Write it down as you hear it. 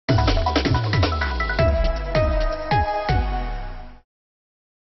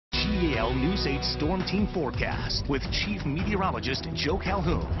State's Storm Team forecast with Chief Meteorologist Joe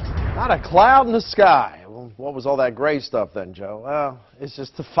Calhoun. Not a cloud in the sky. Well, what was all that gray stuff then, Joe? Well, it's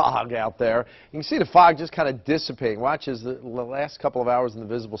just the fog out there. You can see the fog just kind of dissipating. Watch as the last couple of hours in the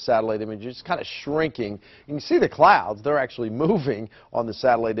visible satellite image just kind of shrinking. You can see the clouds. They're actually moving on the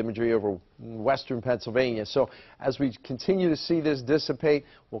satellite imagery over western Pennsylvania. So as we continue to see this dissipate,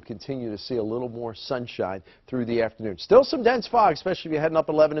 we'll continue to see a little more sunshine through the afternoon. Still some dense fog, especially if you're heading up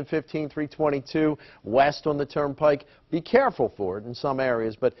 11 and 15, 322 west on the Turnpike. Be careful for it in some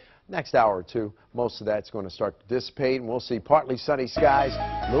areas, but next hour or two, most of that's going to start to dissipate, and we'll see partly sunny skies,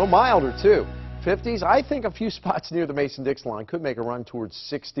 a little milder too. 50s, I think a few spots near the Mason-Dixon line could make a run towards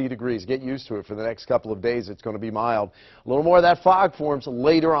 60 degrees. Get used to it for the next couple of days. It's going to be mild. A little more of that fog forms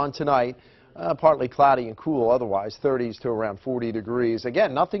later on tonight. Partly cloudy and cool otherwise, 30s to around 40 degrees.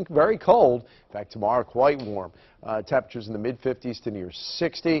 Again, nothing very cold. In fact, tomorrow quite warm. Temperatures in the mid-50s to near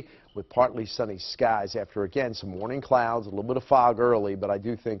 60 with partly sunny skies after, again, some morning clouds, a little bit of fog early, but I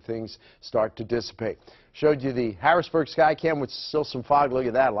do think things start to dissipate. Showed you the Harrisburg Skycam with still some fog. Look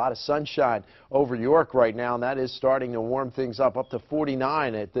at that. A lot of sunshine over York right now, and that is starting to warm things up to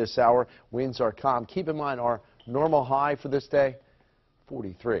 49 at this hour. Winds are calm. Keep in mind our normal high for this day,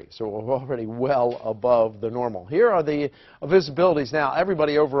 43, so we're already well above the normal. Here are the visibilities now.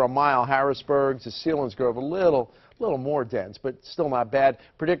 Everybody over a mile. Harrisburg to Selinsgrove, a little more dense, but still not bad.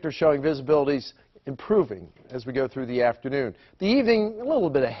 Predictors showing visibilities improving as we go through the afternoon. The evening, a little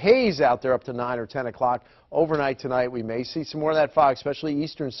bit of haze out there up to 9 or 10 o'clock. Overnight tonight, we may see some more of that fog, especially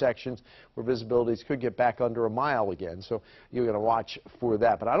eastern sections where visibilities could get back under a mile again. So you're going to watch for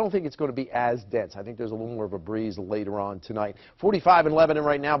that. But I don't think it's going to be as dense. I think there's a little more of a breeze later on tonight. 45 in Lebanon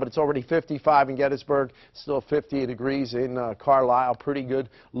right now, but it's already 55 in Gettysburg. Still 50 degrees in Carlisle. Pretty good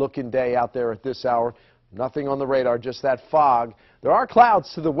looking day out there at this hour. Nothing on the radar, just that fog. There are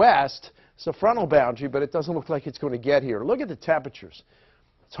clouds to the west. It's a frontal boundary, but it doesn't look like it's going to get here. Look at the temperatures.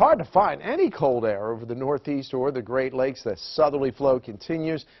 It's hard to find any cold air over the Northeast or the Great Lakes. The southerly flow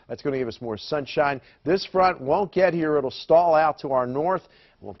continues. That's going to give us more sunshine. This front won't get here. It'll stall out to our north.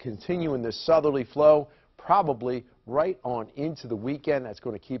 We'll continue in this southerly flow probably right on into the weekend. That's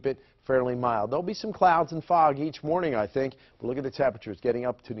going to keep it fairly mild. There'll be some clouds and fog each morning, I think. But look at the temperatures getting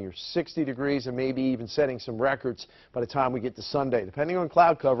up to near 60 degrees and maybe even setting some records by the time we get to Sunday. Depending on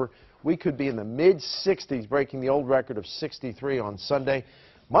cloud cover, we could be in the mid-60s, breaking the old record of 63 on Sunday.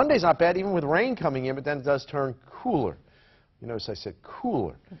 Monday's not bad, even with rain coming in, but then it does turn cooler. You notice I said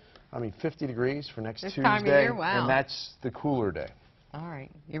cooler. I mean, 50 degrees for next Tuesday, time of year? Wow. And that's the cooler day. All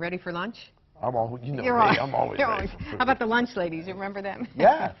right. You ready for lunch? I'm always, you know You're me, on. I'm always ready. How about the lunch ladies? You remember them?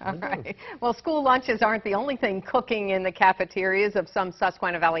 Yeah. All right. Well, school lunches aren't the only thing cooking in the cafeterias of some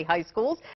Susquehanna Valley high schools.